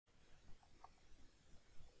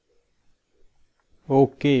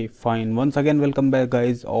Okay fine, once again welcome back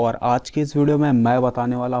guys. और आज की इस वीडियो में मैं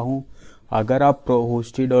बताने वाला हूँ, अगर आप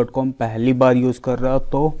prohosty.com पहली बार यूज़ कर रहे हो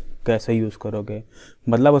तो कैसे यूज़ करोगे,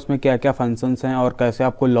 मतलब उसमें क्या क्या फंक्शंस हैं और कैसे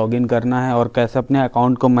आपको लॉगिन करना है और कैसे अपने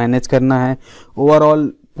अकाउंट को मैनेज करना है।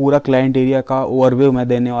 ओवरऑल पूरा क्लाइंट एरिया का ओवरव्यू मैं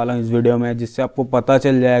देने वाला हूँ इस वीडियो में, जिससे आपको पता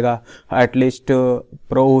चल जाएगा एटलीस्ट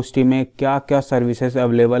प्रोहोस्टी में क्या क्या सर्विसेज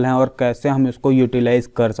अवेलेबल हैं और कैसे हम इसको यूटिलाइज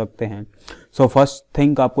कर सकते हैं। सो फर्स्ट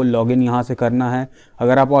थिंग आपको लॉगिन यहाँ से करना है।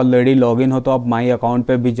 अगर आप ऑलरेडी लॉगिन हो तो आप माई अकाउंट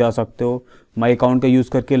पे भी जा सकते हो, माई अकाउंट का यूज़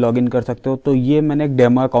करके लॉगिन कर सकते हो। तो ये मैंने एक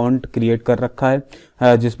डेमो अकाउंट क्रिएट कर रखा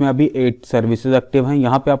है जिसमें अभी 8 सर्विसेज एक्टिव हैं।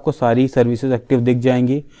 यहाँ पे आपको सारी सर्विसेज एक्टिव दिख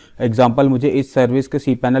जाएंगी। एग्जांपल, मुझे इस सर्विस के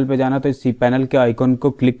सी पैनल पे जाना, तो इस सी पैनल के आइकन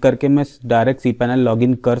को क्लिक करके मैं डायरेक्ट सी पैनल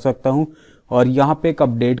लॉगिन कर सकता हूँ। और यहाँ पे एक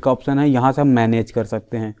अपडेट का ऑप्शन है, यहाँ से हम मैनेज कर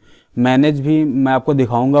सकते हैं। मैनेज भी मैं आपको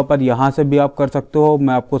दिखाऊंगा, पर यहाँ से भी आप कर सकते हो।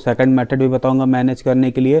 मैं आपको सेकंड मेथड भी बताऊंगा मैनेज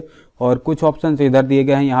करने के लिए। और कुछ ऑप्शन इधर दिए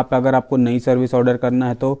गए हैं। यहाँ पे अगर आपको नई सर्विस ऑर्डर करना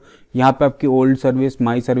है तो यहाँ पे आपकी ओल्ड सर्विस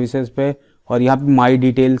माई सर्विसेज पे और यहाँ पे माई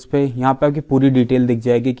डिटेल्स पे यहाँ पे आपकी पूरी डिटेल दिख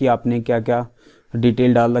जाएगी कि आपने क्या क्या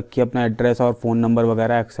डिटेल डाल रखी है, अपना एड्रेस और फ़ोन नंबर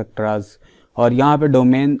वगैरह एक्सेट्राज। और यहाँ पे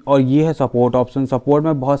डोमेन, और ये है सपोर्ट ऑप्शन। सपोर्ट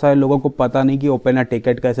में बहुत सारे लोगों को पता नहीं कि ओपन अ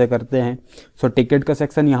टिकट कैसे करते हैं। सो टिकट का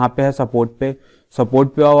सेक्शन यहाँ पे है सपोर्ट पे। सपोर्ट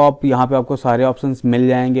पे आओ आप, यहाँ पे आपको सारे ऑप्शंस मिल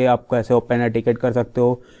जाएंगे, आप कैसे ओपन अ टिकट कर सकते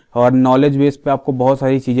हो। और नॉलेज बेस पे आपको बहुत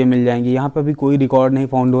सारी चीज़ें मिल जाएंगी। यहाँ पे अभी कोई रिकॉर्ड नहीं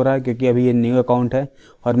फाउंड हो रहा है क्योंकि अभी ये न्यू अकाउंट है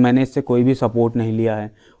और मैंने इससे कोई भी सपोर्ट नहीं लिया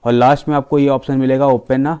है। और लास्ट में आपको ये ऑप्शन मिलेगा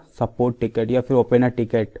ओपन अ सपोर्ट टिकट या फिर ओपन अ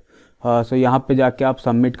टिकट। सो यहाँ पे जाके आप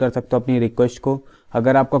सबमिट कर सकते हो अपनी रिक्वेस्ट को।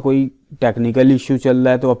 अगर आपका कोई टेक्निकल इश्यू चल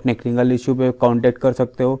रहा है तो आप टेक्निकल इश्यू पे कांटेक्ट कर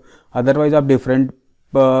सकते हो। अदरवाइज आप डिफरेंट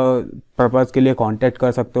पर्पज़ के लिए कांटेक्ट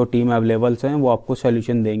कर सकते हो। टीम अवेलेबल्स हैं, वो आपको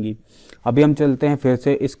सोल्यूशन देंगी। अभी हम चलते हैं फिर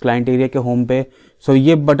से इस क्लाइंट एरिया के होम पे। सो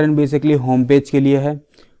ये बटन बेसिकली होम पेज के लिए है।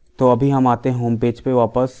 तो अभी हम आते हैं होम पेज पे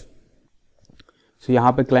वापस। सो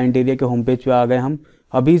यहाँ पे क्लाइंट एरिया के होम पेज पे आ गए हम।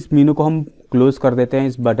 अभी इस मेनू को हम क्लोज कर देते हैं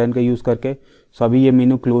इस बटन का यूज़ करके। सो अभी ये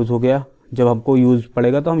मेनू क्लोज हो गया। जब हमको यूज़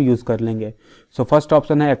पड़ेगा तो हम यूज़ कर लेंगे। सो फर्स्ट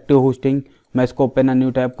ऑप्शन है एक्टिव होस्टिंग। मैं इसको ओपन अ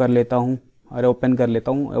न्यू टैब कर लेता हूँ।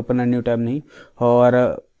 ओपन अ न्यू टैब नहीं। और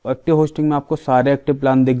एक्टिव होस्टिंग में आपको सारे एक्टिव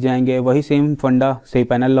प्लान दिख जाएंगे। वही सेम फंडा सी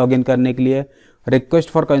पैनल लॉगिन करने के लिए। रिक्वेस्ट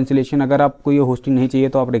फॉर कैंसिलेशन, अगर आपको ये होस्टिंग नहीं चाहिए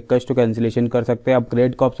तो आप रिक्वेस्ट टू कैंसिलेशन कर सकते हैं।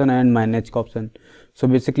 अपग्रेड का ऑप्शन एंड मैनेज का ऑप्शन। सो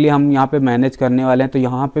बेसिकली हम यहाँ पे मैनेज करने वाले हैं, तो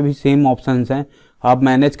यहाँ पे भी सेम ऑप्शंस हैं। आप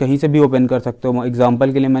मैनेज कहीं से भी ओपन कर सकते हो।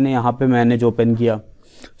 एग्जाम्पल के लिए मैंने यहाँ पे मैनेज ओपन किया।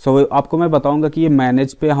 सो आपको मैं बताऊंगा कि ये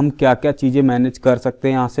मैनेज पे हम क्या क्या चीज़ें मैनेज कर सकते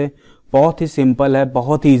हैं। यहाँ से बहुत ही सिंपल है,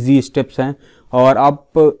 बहुत ही ईजी स्टेप्स हैं। और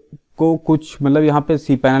आपको कुछ मतलब यहाँ पे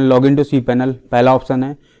C panel login to C panel पहला ऑप्शन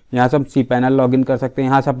है। यहाँ से हम सी पैनल लॉगिन कर सकते हैं।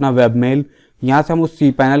 यहाँ से अपना वेब मेल, यहाँ से हम उस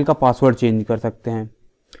सी पैनल का पासवर्ड चेंज कर सकते हैं।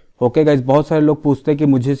 ओके गाइज, बहुत सारे लोग पूछते हैं कि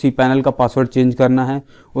मुझे सी पैनल का पासवर्ड चेंज करना है।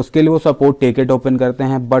 उसके लिए वो सपोर्ट टिकट ओपन करते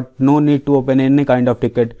हैं, but no need to open any kind of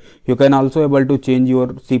ticket. You can also able to change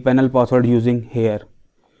your C panel password using hair.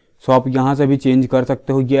 सो आप यहाँ से भी चेंज कर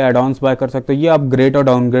सकते हो। ये एडॉन्स बाय कर सकते हो, ये अपग्रेड और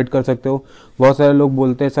डाउनग्रेड कर सकते हो। बहुत सारे लोग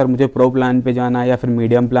बोलते हैं सर मुझे प्रो प्लान पे जाना है या फिर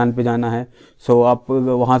मीडियम प्लान पे जाना है। सो आप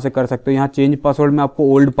वहाँ से कर सकते हो। यहाँ चेंज पासवर्ड में आपको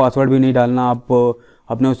ओल्ड पासवर्ड भी नहीं डालना, आप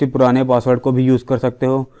अपने उसी पुराने पासवर्ड को भी यूज़ कर सकते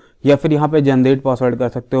हो। या फिर यहाँ पे जनरेट पासवर्ड कर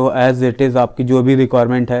सकते हो एज इट इज़, आपकी जो भी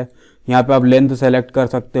रिक्वायरमेंट है। यहाँ पे आप लेंथ सेलेक्ट कर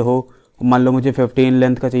सकते हो। मान लो मुझे 15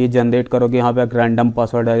 लेंथ का चाहिए, जनरेट करोगे यहाँ पे एक रैंडम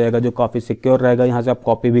पासवर्ड आ जाएगा जो काफ़ी सिक्योर रहेगा। यहाँ से आप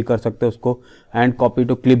कॉपी भी कर सकते हो उसको, and copy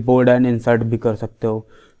to clipboard and insert भी कर सकते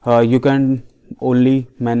हो। You can only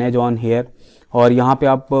manage on here. और यहाँ पे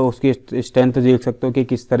आप उसकी स्ट्रेंथ देख सकते हो कि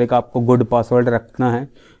किस तरह का आपको गुड पासवर्ड रखना है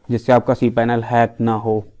जिससे आपका सी पैनल हैक ना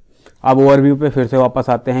हो। अब ओवरव्यू पे फिर से वापस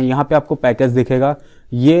आते हैं। यहाँ पे आपको पैकेज दिखेगा।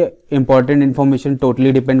 ये इंपॉर्टेंट इन्फॉर्मेशन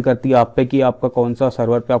टोटली डिपेंड करती है आप पे कि आपका कौन सा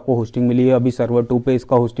सर्वर पे आपको होस्टिंग मिली है। अभी सर्वर 2 पे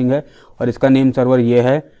इसका होस्टिंग है और इसका नेम सर्वर ये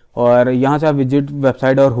है। और यहाँ से आप विजिट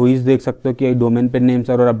वेबसाइट और हुईज देख सकते हो कि डोमेन पे नेम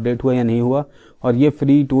सर्वर अपडेट हुआ या नहीं हुआ। और ये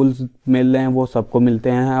फ्री टूल्स मिल रहे हैं, वो सबको मिलते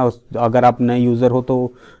हैं। और अगर आप नए यूज़र हो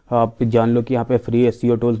तो आप जान लो कि यहाँ पे फ्री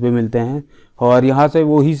एसईओ टूल्स भी मिलते हैं। और यहाँ से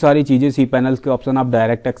वही सारी चीज़ें सी पैनल्स के ऑप्शन आप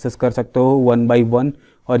डायरेक्ट एक्सेस कर सकते हो 1 by 1।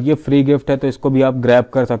 और ये फ्री गिफ्ट है तो इसको भी आप ग्रैब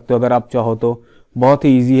कर सकते हो अगर आप चाहो तो। बहुत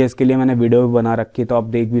ही इजी है, इसके लिए मैंने वीडियो भी बना रखी है तो आप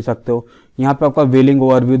देख भी सकते हो। यहाँ पे आपका बिलिंग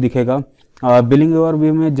ओवरव्यू दिखेगा। बिलिंग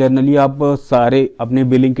ओवरव्यू में जनरली आप सारे अपने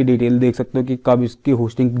बिलिंग की डिटेल देख सकते हो कि कब इसकी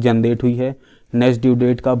होस्टिंग जनरेट हुई है, नेक्स्ट ड्यू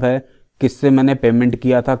डेट कब है, किससे मैंने पेमेंट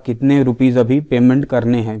किया था, कितने रुपीज़ अभी पेमेंट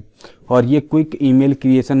करने हैं। और ये क्विक ईमेल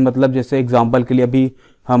क्रिएशन, मतलब जैसे एग्जांपल के लिए अभी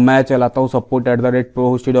मैं चलाता हूँ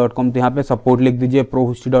support@prohosty.com, तो यहाँ पे सपोर्ट लिख दीजिए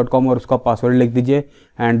prohosty.com और उसका पासवर्ड लिख दीजिए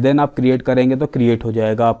एंड देन आप क्रिएट करेंगे तो क्रिएट हो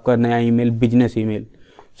जाएगा आपका नया ईमेल, बिजनेस ईमेल।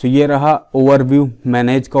 सो ये रहा ओवरव्यू,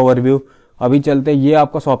 मैनेज का ओवरव्यू। अभी चलते, ये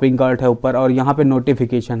आपका शॉपिंग कार्ट है ऊपर, और यहाँ पे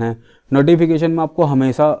नोटिफिकेशन है। नोटिफिकेशन में आपको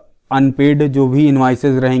हमेशा अनपेड जो भी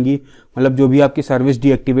इन्वाइसेस रहेंगी, मतलब जो भी आपकी सर्विस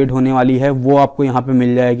डीएक्टिवेट होने वाली है, वो आपको यहाँ पे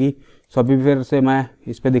मिल जाएगी। सो अभी फिर से मैं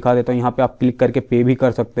इस पर दिखा देता हूँ, यहाँ पे आप क्लिक करके पे भी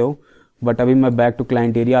कर सकते हो। बट अभी मैं बैक टू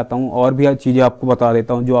क्लाइंट एरिया आता हूँ और भी चीज़ें आपको बता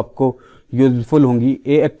देता हूँ जो आपको यूजफुल होंगी।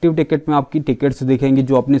 ये एक्टिव टिकट में आपकी टिकट्स दिखेंगी,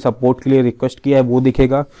 जो आपने सपोर्ट के लिए रिक्वेस्ट किया है वो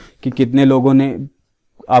दिखेगा कि कितने लोगों ने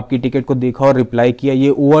आपकी टिकट को देखा और रिप्लाई किया। ये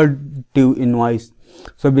over due invoice.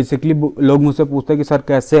 So basically लोग मुझसे पूछते हैं कि सर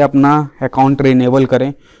कैसे अपना अकाउंट रिन्यूअल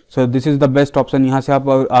करें। So this is the best option. यहाँ से आप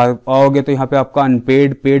आओगे तो यहाँ पे आपका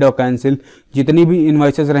अनपेड, पेड और कैंसिल जितनी भी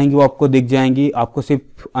इन्वाइसेस रहेंगी वो आपको दिख जाएंगी। आपको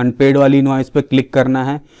सिर्फ अनपेड वाली इन्वाइस पे क्लिक करना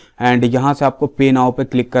है एंड यहाँ से आपको पे नाउ पे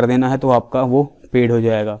क्लिक कर देना है, तो आपका वो पेड हो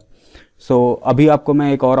जाएगा। सो अभी आपको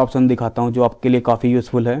मैं एक और ऑप्शन दिखाता हूँ जो आपके लिए काफ़ी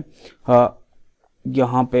यूज़फुल है।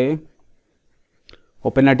 यहाँ पे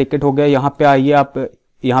ओपन अ टिकट हो गया। यहाँ पे आइए आप,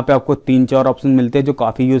 यहाँ पे आपको 3-4 ऑप्शन मिलते हैं जो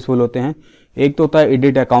काफ़ी यूज़फुल होते हैं। एक तो होता है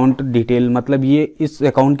एडिट अकाउंट डिटेल, मतलब ये इस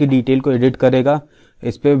अकाउंट की डिटेल को एडिट करेगा।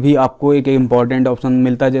 इस पर भी आपको एक इम्पॉर्टेंट ऑप्शन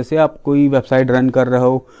मिलता है। जैसे आप कोई वेबसाइट रन कर रहे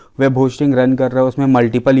हो, वेब होस्टिंग रन कर रहे हो, उसमें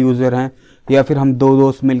मल्टीपल यूज़र हैं, या फिर हम 2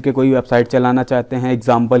 दोस्त मिलकर कोई वेबसाइट चलाना चाहते हैं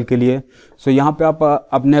एग्जाम्पल के लिए। सो यहाँ पर आप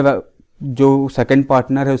अपने जो सेकंड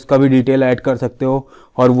पार्टनर है उसका भी डिटेल ऐड कर सकते हो,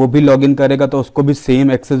 और वो भी लॉगिन करेगा तो उसको भी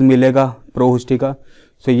सेम एक्सेस मिलेगा प्रोहोस्टी का।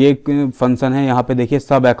 सो ये एक फंक्शन है। यहाँ पे देखिए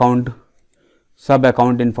सब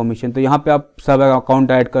अकाउंट इन्फॉर्मेशन, तो यहाँ पे आप सब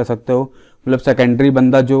अकाउंट ऐड कर सकते हो, मतलब सेकेंडरी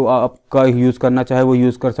बंदा जो आपका यूज़ करना चाहे वो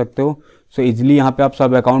यूज़ कर सकते हो। सो इजीली यहाँ पे आप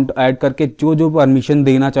सब अकाउंट ऐड करके जो जो परमिशन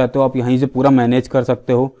देना चाहते हो आप यहीं से पूरा मैनेज कर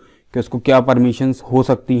सकते हो कि उसको क्या परमिशंस हो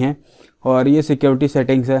सकती हैं। और ये सिक्योरिटी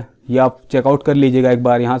सेटिंग्स है, ये आप चेकआउट कर लीजिएगा एक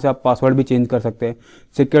बार। यहाँ से आप पासवर्ड भी चेंज कर सकते हैं।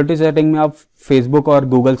 सिक्योरिटी सेटिंग में आप फेसबुक और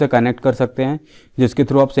गूगल से कनेक्ट कर सकते हैं, जिसके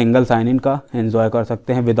थ्रू आप सिंगल साइन इन का एंजॉय कर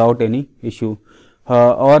सकते हैं विदाउट एनी इशू।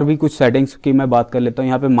 और भी कुछ सेटिंग्स की मैं बात कर लेता हूँ।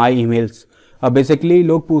 यहाँ पे माई ईमेल्स। अब बेसिकली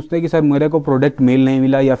लोग पूछते हैं कि सर मेरे को प्रोडक्ट मेल नहीं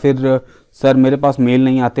मिला, या फिर सर मेरे पास मेल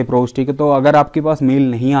नहीं आते प्रोहोस्टी के। तो अगर आपके पास मेल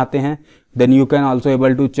नहीं आते हैं then you can also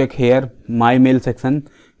able to check hair my male section.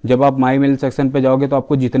 जब आप माई मेल सेक्शन पे जाओगे तो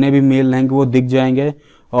आपको जितने भी मेल रहेंगे वो दिख जाएंगे।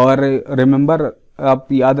 और रिमेंबर, आप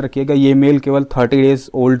याद रखिएगा ये मेल केवल 30 डेज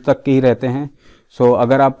ओल्ड तक के ही रहते हैं। सो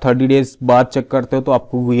अगर आप 30 डेज बाद चेक करते हो तो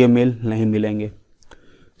आपको ये मेल नहीं मिलेंगे।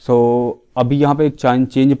 सो अभी यहाँ पे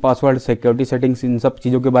चेंज पासवर्ड, सिक्योरिटी सेटिंग्स, इन सब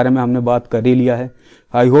चीज़ों के बारे में हमने बात कर ही लिया है।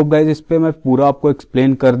 आई होप गाइज इस पे मैं पूरा आपको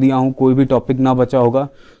एक्सप्लेन कर दिया हूँ, कोई भी टॉपिक ना बचा होगा।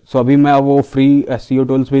 सो अभी मैं वो फ्री एसईओ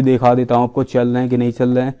टूल्स भी दिखा देता हूँ आपको, चल रहे हैं कि नहीं चल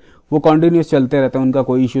रहे हैं। वो कंटिन्यूस चलते रहते हैं, उनका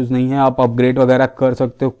कोई इश्यूज़ नहीं है। आप अपग्रेड वगैरह कर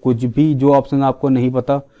सकते हो, कुछ भी जो ऑप्शन आपको नहीं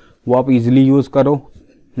पता वो आप इजीली यूज़ करो।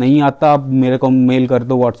 नहीं आता आप मेरे को मेल कर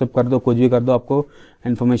दो, व्हाट्सएप कर दो, कुछ भी कर दो, आपको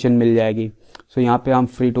इन्फॉर्मेशन मिल जाएगी। सो यहाँ पे हम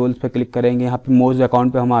फ्री टूल्स पे क्लिक करेंगे, यहाँ पे मोस्ट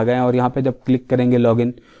अकाउंट पे हम आ गए हैं, और यहाँ पे जब क्लिक करेंगे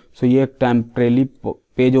लॉगिन, सो ये एक टेम्परेरी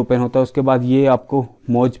पेज ओपन होता है। उसके बाद ये आपको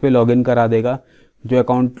मोज पे लॉगिन करा देगा, जो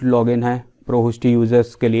अकाउंट लॉगिन है प्रोहोस्टी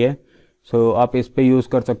यूज़र्स के लिए। सो आप इस पे यूज़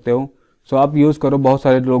कर सकते हो। सो आप यूज़ करो, बहुत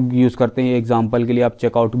सारे लोग यूज़ करते हैं। एग्जांपल के लिए आप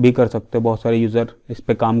चेकआउट भी कर सकते हो, बहुत सारे यूज़र इस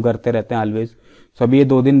पे काम करते रहते हैं ऑलवेज। सो अभी ये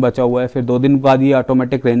 2 दिन बचा हुआ है, फिर 2 दिन बाद ये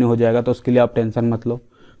ऑटोमेटिक रेन्यू हो जाएगा, तो उसके लिए आप टेंशन मत लो।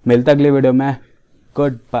 मिलता अगले वीडियो में,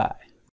 गुड बाय।